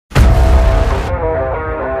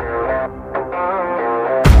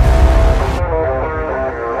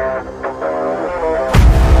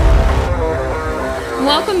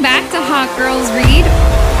welcome back to Hot Girls Read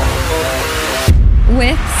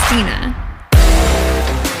with Stina.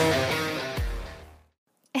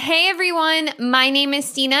 Hey everyone, my name is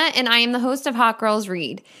Stina and I am the host of Hot Girls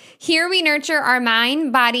Read. Here we nurture our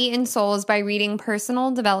mind, body, and souls by reading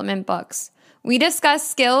personal development books. We discuss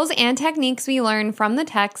skills and techniques we learn from the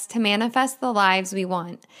text to manifest the lives we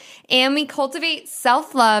want. And we cultivate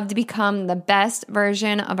self-love to become the best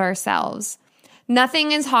version of ourselves.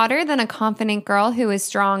 Nothing is hotter than a confident girl who is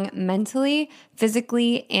strong mentally,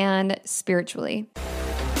 physically, and spiritually.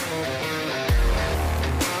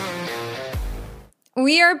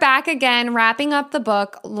 We are back again wrapping up the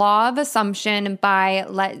book Law of Assumption by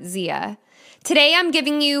Letizia. Today I'm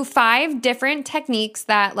giving you 5 different techniques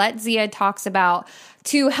that Letizia talks about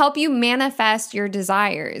to help you manifest your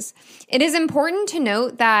desires. It is important to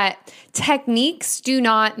note that techniques do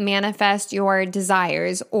not manifest your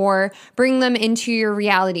desires or bring them into your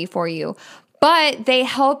reality for you, but they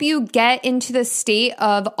help you get into the state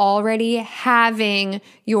of already having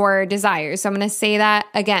your desires. So I'm going to say that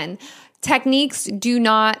again. Techniques do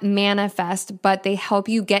not manifest, but they help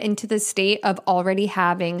you get into the state of already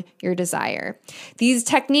having your desire. These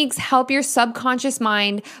techniques help your subconscious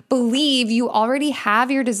mind believe you already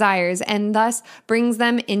have your desires and thus brings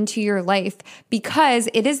them into your life, because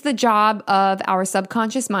it is the job of our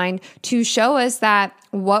subconscious mind to show us that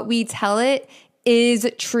what we tell it is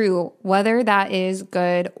true, whether that is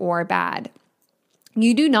good or bad.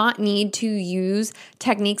 You do not need to use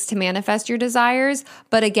techniques to manifest your desires,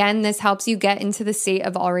 but again, this helps you get into the state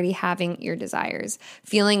of already having your desires,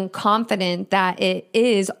 feeling confident that it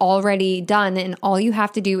is already done and all you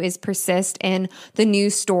have to do is persist in the new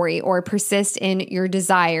story or persist in your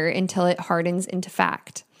desire until it hardens into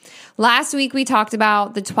fact. Last week, we talked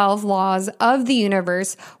about the 12 laws of the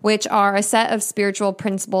universe, which are a set of spiritual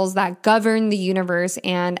principles that govern the universe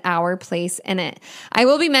and our place in it. I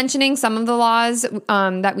will be mentioning some of the laws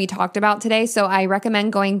that we talked about today, so I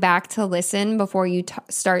recommend going back to listen before you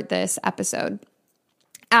start this episode.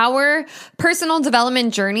 Our personal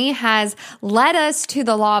development journey has led us to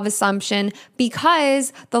the law of assumption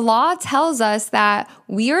because the law tells us that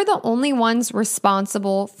we are the only ones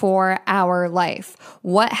responsible for our life,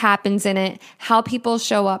 what happens in it, how people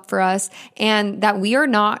show up for us, and that we are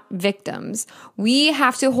not victims. We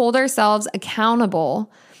have to hold ourselves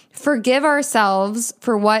accountable, forgive ourselves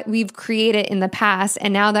for what we've created in the past.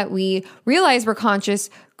 And now that we realize we're conscious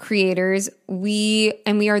creators, we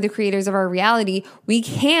are the creators of our reality, we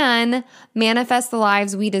can manifest the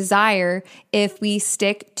lives we desire if we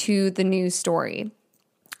stick to the new story.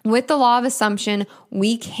 With the law of assumption,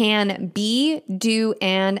 we can be, do,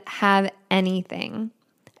 and have anything.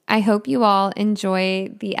 I hope you all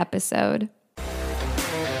enjoy the episode.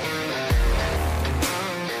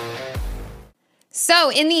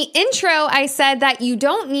 So in the intro, I said that you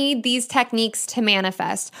don't need these techniques to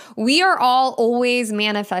manifest. We are all always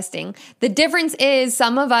manifesting. The difference is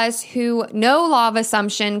some of us who know law of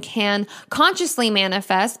assumption can consciously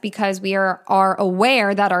manifest because we are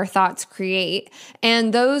aware that our thoughts create.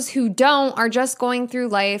 And those who don't are just going through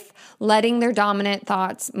life letting their dominant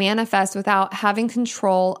thoughts manifest without having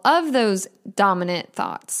control of those dominant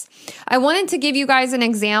thoughts. I wanted to give you guys an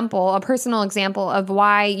example, a personal example of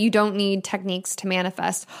why you don't need techniques to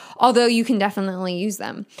manifest, although you can definitely use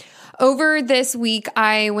them. Over this week,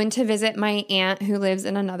 I went to visit my aunt who lives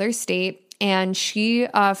in another state, and she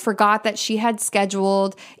forgot that she had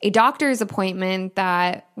scheduled a doctor's appointment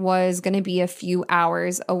that was going to be a few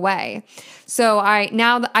hours away. So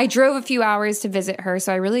I drove a few hours to visit her,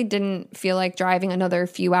 so I really didn't feel like driving another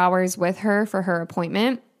few hours with her for her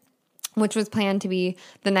appointment, which was planned to be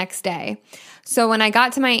the next day. So when I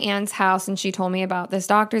got to my aunt's house and she told me about this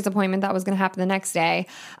doctor's appointment that was going to happen the next day,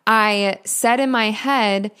 I said in my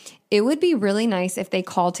head, it would be really nice if they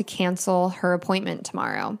called to cancel her appointment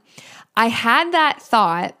tomorrow. I had that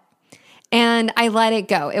thought and I let it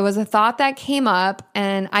go. It was a thought that came up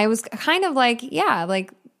and I was kind of like, yeah,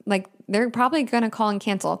 like they're probably going to call and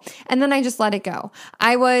cancel. And then I just let it go.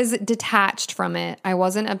 I was detached from it. I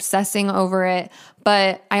wasn't obsessing over it,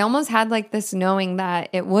 but I almost had like this knowing that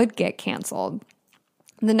it would get canceled.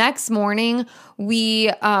 The next morning,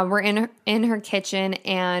 we were in her kitchen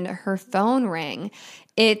and her phone rang.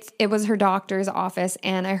 It was her doctor's office,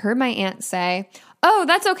 and I heard my aunt say, "Oh,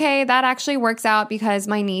 that's okay. That actually works out because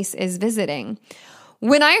my niece is visiting."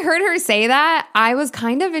 When I heard her say that, I was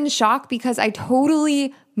kind of in shock because I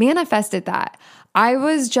totally manifested that. I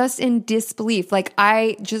was just in disbelief. Like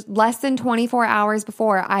I just less than 24 hours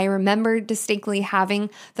before, I remembered distinctly having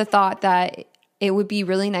the thought that it would be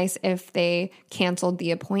really nice if they canceled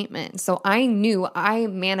the appointment. So I knew I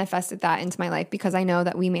manifested that into my life because I know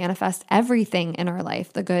that we manifest everything in our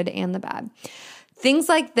life, the good and the bad. Things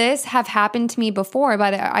like this have happened to me before,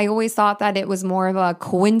 but I always thought that it was more of a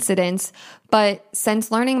coincidence. But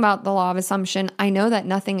since learning about the law of assumption, I know that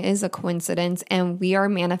nothing is a coincidence and we are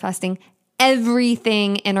manifesting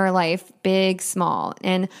everything in our life, big, small.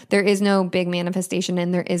 And there is no big manifestation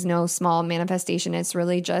and there is no small manifestation. It's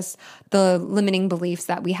really just the limiting beliefs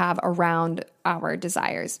that we have around our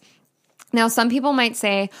desires. Now, some people might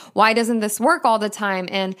say, why doesn't this work all the time?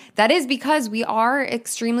 And that is because we are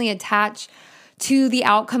extremely attached to the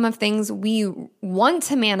outcome of things we want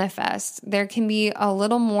to manifest. There can be a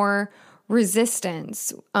little more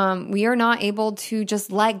resistance. We are not able to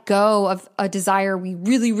just let go of a desire we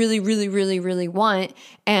really, really, really, really, really want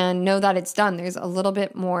and know that it's done. There's a little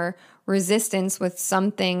bit more resistance with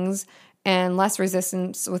some things and less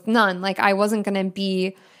resistance with none. Like I wasn't going to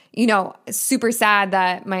be, super sad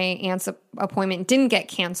that my aunt's appointment didn't get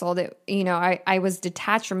canceled. I was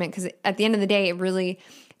detached from it because at the end of the day, it really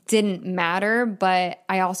didn't matter. But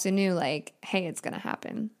I also knew hey, it's going to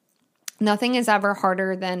happen. Nothing is ever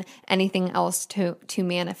harder than anything else to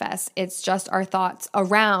manifest. It's just our thoughts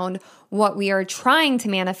around what we are trying to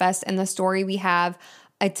manifest and the story we have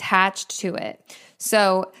attached to it.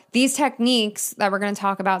 So these techniques that we're going to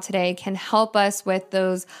talk about today can help us with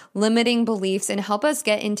those limiting beliefs and help us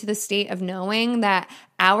get into the state of knowing that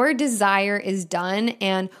our desire is done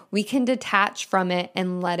and we can detach from it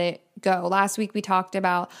and let it go. Last week we talked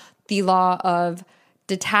about the law of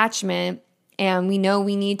detachment. And we know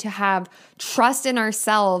we need to have trust in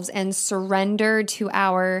ourselves and surrender to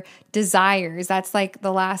our desires. That's like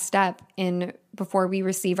the last step before we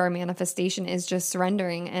receive our manifestation is just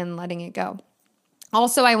surrendering and letting it go.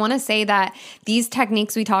 Also, I want to say that these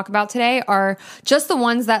techniques we talk about today are just the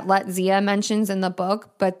ones that Let Zia mentions in the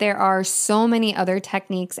book, but there are so many other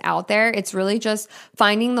techniques out there. It's really just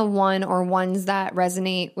finding the one or ones that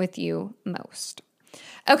resonate with you most.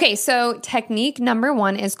 Okay, so technique number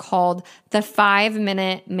 1 is called the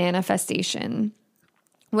 5-minute manifestation.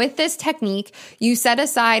 With this technique, you set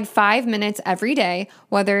aside 5 minutes every day,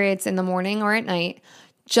 whether it's in the morning or at night,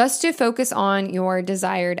 just to focus on your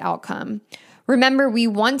desired outcome. Remember, we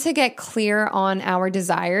want to get clear on our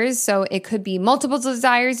desires, so it could be multiple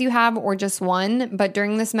desires you have or just one, but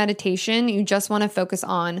during this meditation, you just want to focus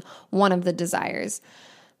on one of the desires.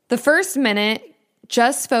 The first minute,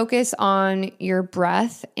 just focus on your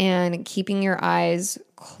breath and keeping your eyes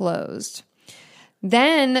closed.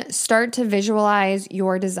 Then start to visualize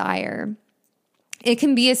your desire. It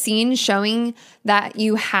can be a scene showing that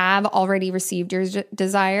you have already received your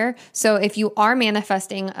desire. So if you are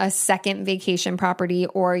manifesting a second vacation property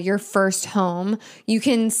or your first home, you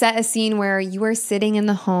can set a scene where you are sitting in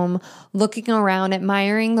the home, looking around,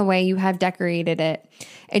 admiring the way you have decorated it.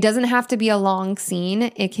 It doesn't have to be a long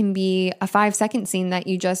scene. It can be a 5-second scene that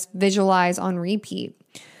you just visualize on repeat.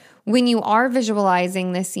 When you are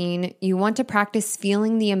visualizing the scene, you want to practice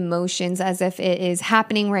feeling the emotions as if it is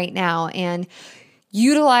happening right now and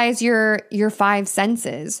utilize your 5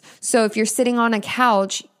 senses. So if you're sitting on a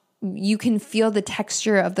couch, you can feel the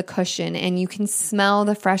texture of the cushion and you can smell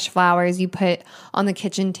the fresh flowers you put on the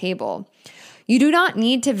kitchen table. You do not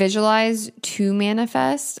need to visualize to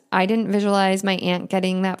manifest. I didn't visualize my aunt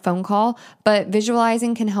getting that phone call, but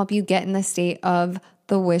visualizing can help you get in the state of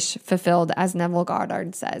the wish fulfilled, as Neville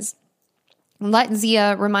Goddard says. Let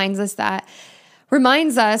Zia reminds us that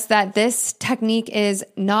this technique is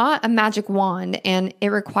not a magic wand and it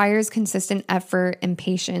requires consistent effort and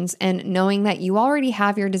patience and knowing that you already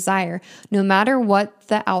have your desire, no matter what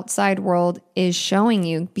the outside world is showing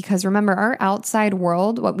you. Because remember, our outside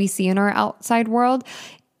world, what we see in our outside world,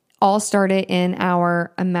 all started in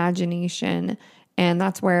our imagination. And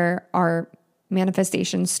that's where our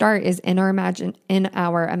manifestations start, is in our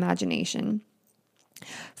imagination.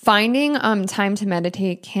 Finding time to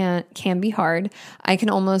meditate can be hard. I can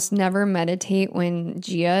almost never meditate when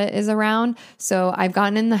Gia is around. So I've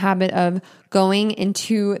gotten in the habit of going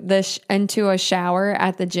into a shower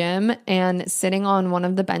at the gym and sitting on one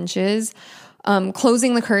of the benches,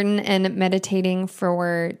 closing the curtain and meditating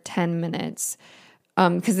for 10 minutes.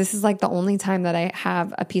 Because this is like the only time that I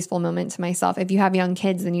have a peaceful moment to myself. If you have young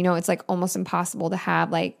kids, then it's like almost impossible to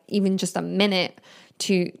have like even just a minute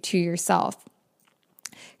to yourself.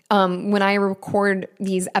 when I record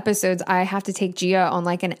these episodes, I have to take Gia on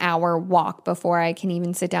like an hour walk before I can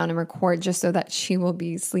even sit down and record, just so that she will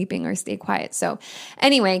be sleeping or stay quiet. So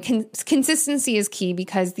anyway, consistency is key,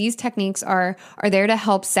 because these techniques are there to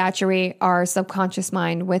help saturate our subconscious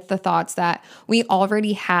mind with the thoughts that we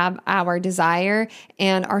already have our desire,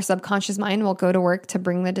 and our subconscious mind will go to work to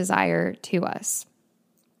bring the desire to us.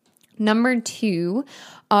 Number 2,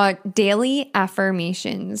 daily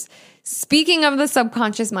affirmations. Speaking of the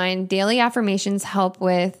subconscious mind, daily affirmations help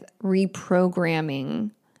with reprogramming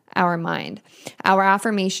our mind. Our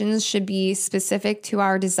affirmations should be specific to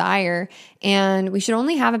our desire, and we should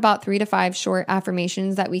only have about 3 to 5 short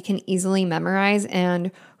affirmations that we can easily memorize and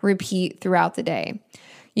repeat throughout the day.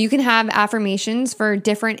 You can have affirmations for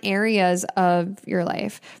different areas of your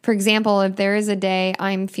life. For example, if there is a day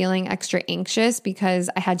I'm feeling extra anxious because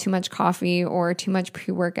I had too much coffee or too much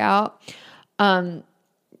pre-workout,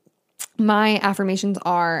 my affirmations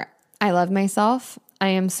are, I love myself, I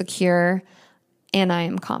am secure, and I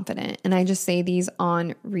am confident. And I just say these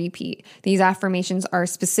on repeat. These affirmations are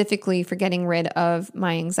specifically for getting rid of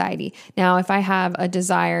my anxiety. Now, if I have a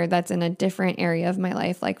desire that's in a different area of my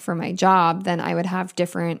life, like for my job, then I would have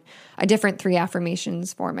a different 3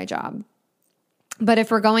 affirmations for my job. But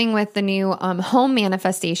if we're going with the new home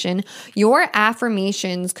manifestation, your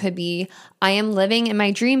affirmations could be, I am living in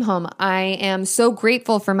my dream home. I am so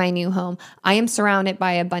grateful for my new home. I am surrounded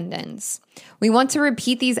by abundance. We want to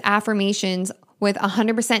repeat these affirmations with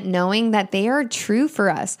 100% knowing that they are true for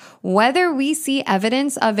us, whether we see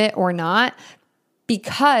evidence of it or not,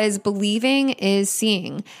 because believing is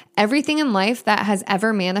seeing. Everything in life that has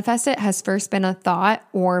ever manifested has first been a thought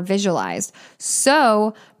or visualized.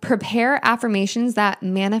 So prepare affirmations that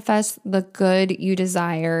manifest the good you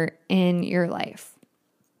desire in your life.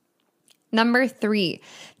 Number 3.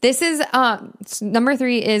 Number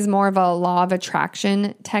 3 is more of a law of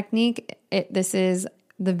attraction technique. This is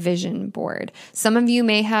the vision board. Some of you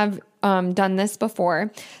may have done this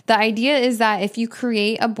before. The idea is that if you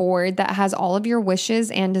create a board that has all of your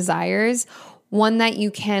wishes and desires, one that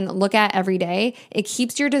you can look at every day, it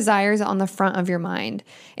keeps your desires on the front of your mind.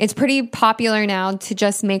 It's pretty popular now to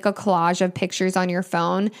just make a collage of pictures on your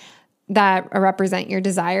phone that represent your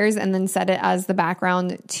desires and then set it as the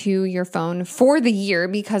background to your phone for the year,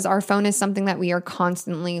 because our phone is something that we are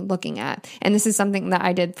constantly looking at. And this is something that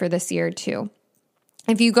I did for this year too.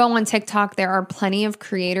 If you go on TikTok, there are plenty of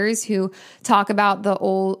creators who talk about the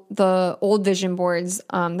old vision boards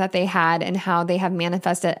that they had and how they have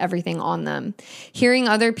manifested everything on them. Hearing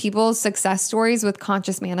other people's success stories with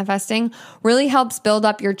conscious manifesting really helps build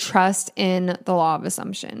up your trust in the law of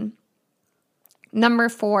assumption. Number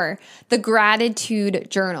 4, the gratitude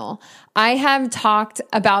journal. I have talked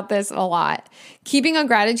about this a lot. Keeping a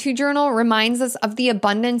gratitude journal reminds us of the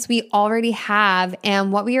abundance we already have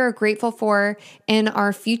and what we are grateful for in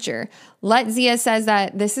our future. Let Zia says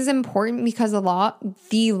that this is important because the law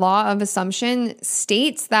of assumption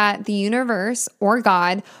states that the universe or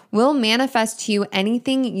God will manifest to you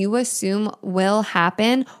anything you assume will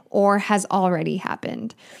happen or has already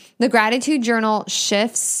happened. The gratitude journal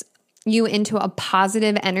shifts you into a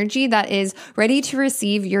positive energy that is ready to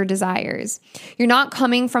receive your desires. You're not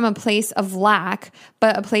coming from a place of lack,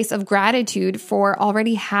 but a place of gratitude for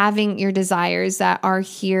already having your desires that are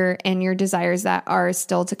here and your desires that are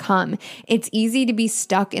still to come. It's easy to be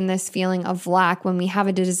stuck in this feeling of lack when we have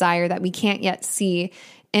a desire that we can't yet see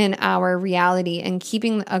in our reality, and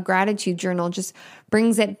keeping a gratitude journal just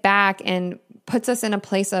brings it back and puts us in a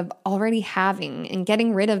place of already having and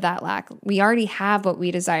getting rid of that lack. We already have what we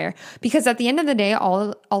desire, because at the end of the day,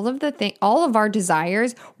 all of our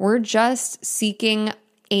desires, we're just seeking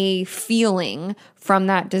a feeling from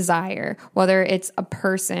that desire, whether it's a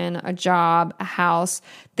person, a job, a house.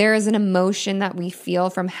 There is an emotion that we feel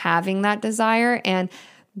from having that desire, and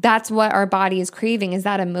that's what our body is craving, is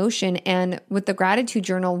that emotion. And with the gratitude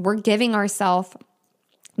journal, we're giving ourselves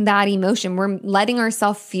that emotion. We're letting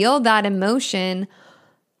ourselves feel that emotion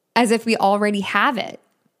as if we already have it.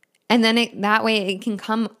 And then that way it can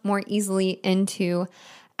come more easily into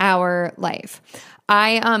our life.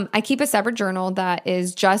 I keep a separate journal that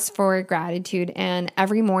is just for gratitude, and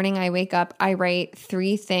every morning I wake up, I write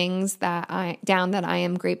 3 things that I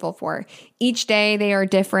am grateful for. Each day they are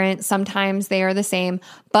different. Sometimes they are the same,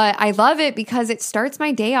 but I love it because it starts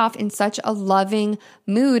my day off in such a loving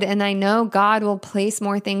mood, and I know God will place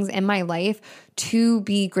more things in my life to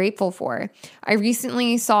be grateful for. I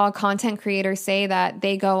recently saw a content creator say that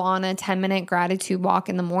they go on a 10-minute gratitude walk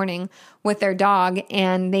in the morning with their dog,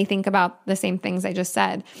 and they think about the same things I just just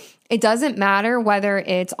said. It doesn't matter whether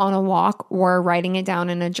it's on a walk or writing it down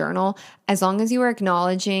in a journal, as long as you are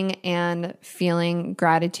acknowledging and feeling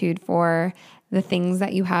gratitude for the things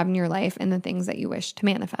that you have in your life and the things that you wish to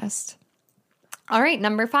manifest. All right,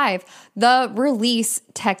 number 5, the release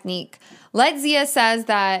technique. Let Zia says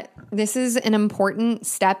that this is an important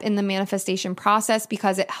step in the manifestation process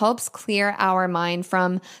because it helps clear our mind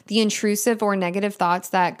from the intrusive or negative thoughts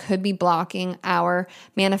that could be blocking our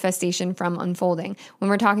manifestation from unfolding. When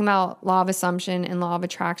we're talking about law of assumption and law of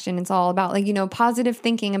attraction, it's all about positive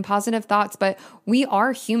thinking and positive thoughts, but we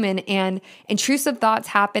are human and intrusive thoughts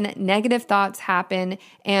happen, negative thoughts happen,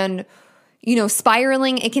 and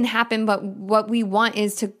spiraling, it can happen, but what we want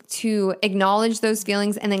is to acknowledge those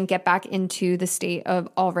feelings and then get back into the state of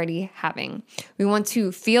already having. We want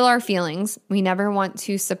to feel our feelings. We never want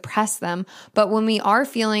to suppress them. But when we are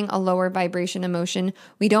feeling a lower vibration emotion,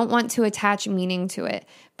 we don't want to attach meaning to it,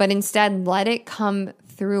 but instead let it come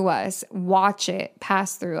through us, watch it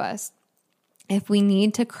pass through us. If we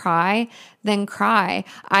need to cry, then cry.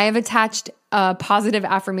 I have attached a positive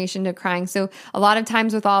affirmation to crying. So a lot of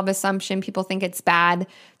times with law of assumption, people think it's bad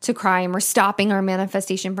to cry and we're stopping our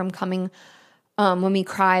manifestation from coming when we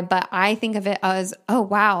cry. But I think of it as, oh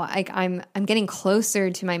wow, I'm getting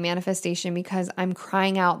closer to my manifestation because I'm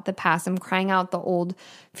crying out the past. I'm crying out the old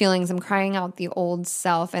feelings. I'm crying out the old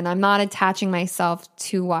self, and I'm not attaching myself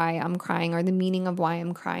to why I'm crying or the meaning of why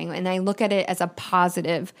I'm crying. And I look at it as a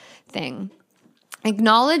positive thing.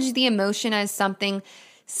 Acknowledge the emotion as something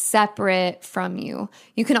separate from you.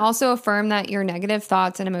 You can also affirm that your negative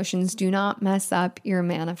thoughts and emotions do not mess up your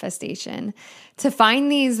manifestation. To find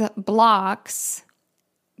these blocks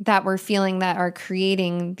that we're feeling that are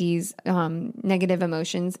creating these negative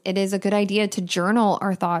emotions, it is a good idea to journal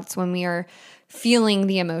our thoughts when we are feeling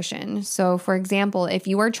the emotion. So for example, if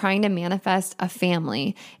you are trying to manifest a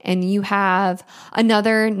family and you have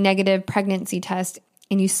another negative pregnancy test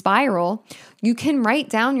and you spiral, you can write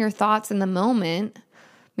down your thoughts in the moment.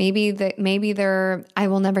 Maybe they're, I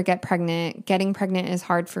will never get pregnant. Getting pregnant is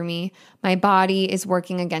hard for me. My body is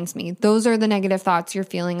working against me. Those are the negative thoughts you're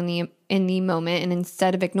feeling in the moment. And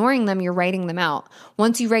instead of ignoring them, you're writing them out.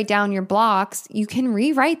 Once you write down your blocks, you can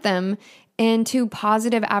rewrite them into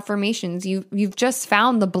positive affirmations. You've just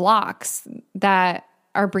found the blocks that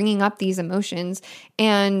are bringing up these emotions,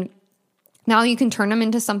 and now you can turn them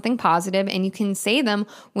into something positive, and you can say them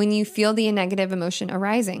when you feel the negative emotion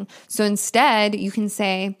arising. So instead, you can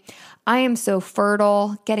say, I am so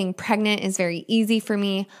fertile. Getting pregnant is very easy for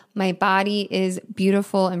me. My body is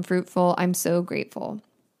beautiful and fruitful. I'm so grateful.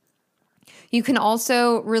 You can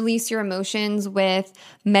also release your emotions with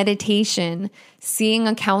meditation, seeing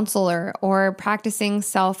a counselor, or practicing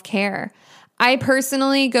self-care. I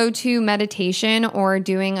personally go to meditation or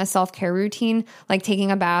doing a self-care routine, like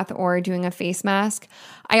taking a bath or doing a face mask.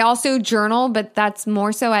 I also journal, but that's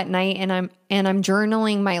more so at night, and I'm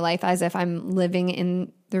journaling my life as if I'm living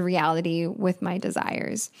in the reality with my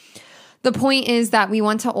desires. The point is that we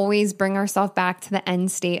want to always bring ourselves back to the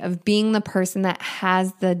end state of being the person that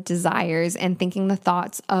has the desires and thinking the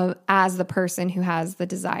thoughts of as the person who has the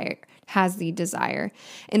desire.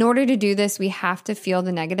 In order to do this, we have to feel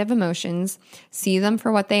the negative emotions, see them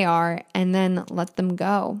for what they are, and then let them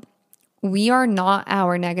go. We are not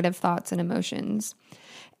our negative thoughts and emotions.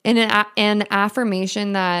 And an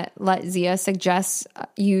affirmation that Let Zia suggests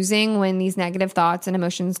using when these negative thoughts and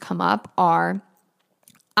emotions come up are,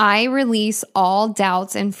 I release all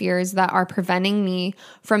doubts and fears that are preventing me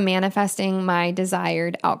from manifesting my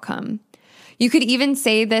desired outcome. You could even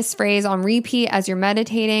say this phrase on repeat as you're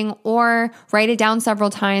meditating, or write it down several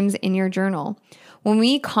times in your journal. When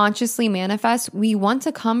we consciously manifest, we want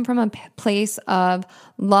to come from a place of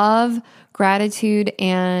love, gratitude,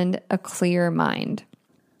 and a clear mind.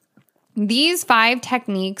 These 5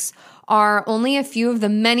 techniques are only a few of the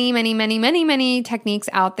many, many, many, many, many techniques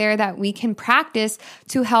out there that we can practice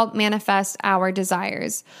to help manifest our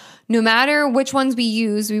desires. No matter which ones we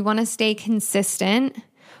use, we want to stay consistent.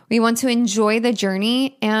 We want to enjoy the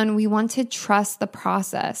journey, and we want to trust the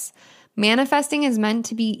process. Manifesting is meant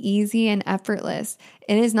to be easy and effortless.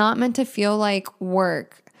 It is not meant to feel like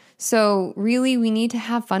work. So really, we need to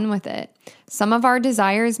have fun with it. Some of our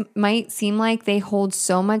desires might seem like they hold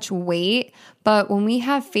so much weight, but when we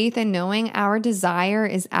have faith in knowing our desire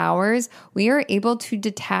is ours, we are able to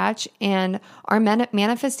detach, and our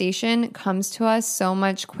manifestation comes to us so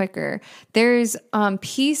much quicker. There's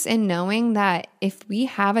peace in knowing that if we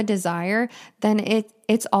have a desire, then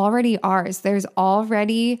it's already ours. There's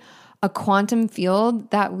already a quantum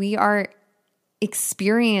field that we are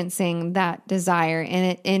experiencing that desire,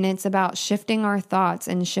 and it's about shifting our thoughts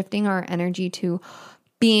and shifting our energy to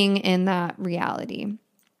being in that reality.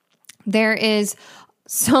 There is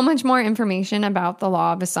so much more information about the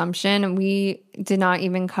law of assumption. We did not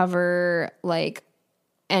even cover like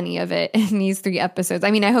any of it in these 3 episodes.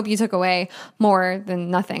 I mean, I hope you took away more than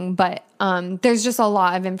nothing, but there's just a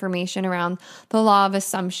lot of information around the law of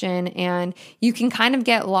assumption, and you can kind of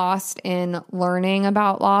get lost in learning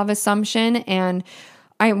about law of assumption. And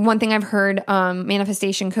one thing I've heard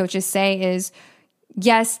manifestation coaches say is,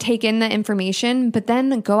 yes, take in the information, but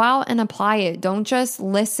then go out and apply it. Don't just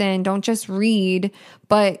listen, don't just read,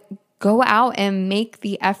 but go out and make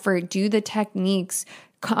the effort, do the techniques,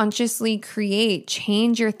 consciously create,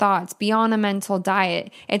 change your thoughts, be on a mental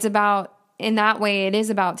diet. It's about, in that way, it is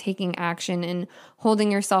about taking action and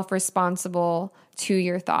holding yourself responsible to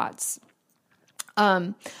your thoughts.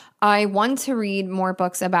 I want to read more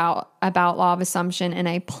books about law of assumption, and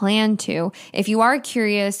I plan to. If you are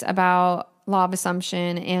curious about law of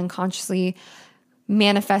assumption and consciously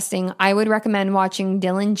manifesting, I would recommend watching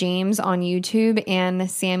Dylan James on YouTube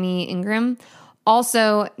and Sammy Ingram.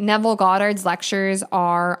 Also, Neville Goddard's lectures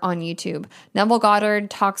are on YouTube. Neville Goddard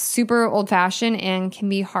talks super old-fashioned and can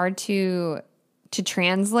be hard to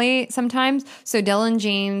translate sometimes. So Dylan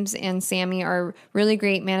James and Sammy are really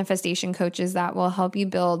great manifestation coaches that will help you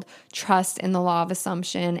build trust in the law of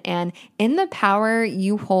assumption and in the power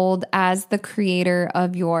you hold as the creator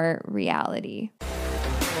of your reality.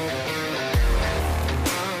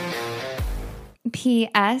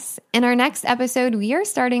 P.S. In our next episode, we are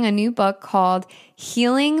starting a new book called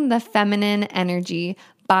Healing the Feminine Energy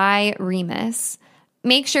by Remus.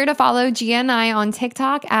 Make sure to follow Gia and I on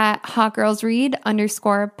TikTok at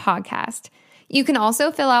hotgirlsread_podcast. You can also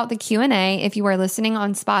fill out the Q&A if you are listening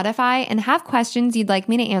on Spotify and have questions you'd like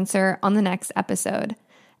me to answer on the next episode.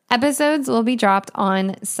 Episodes will be dropped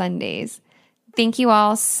on Sundays. Thank you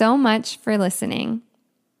all so much for listening.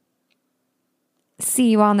 See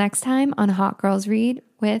you all next time on Hot Girls Read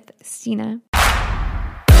with Stina.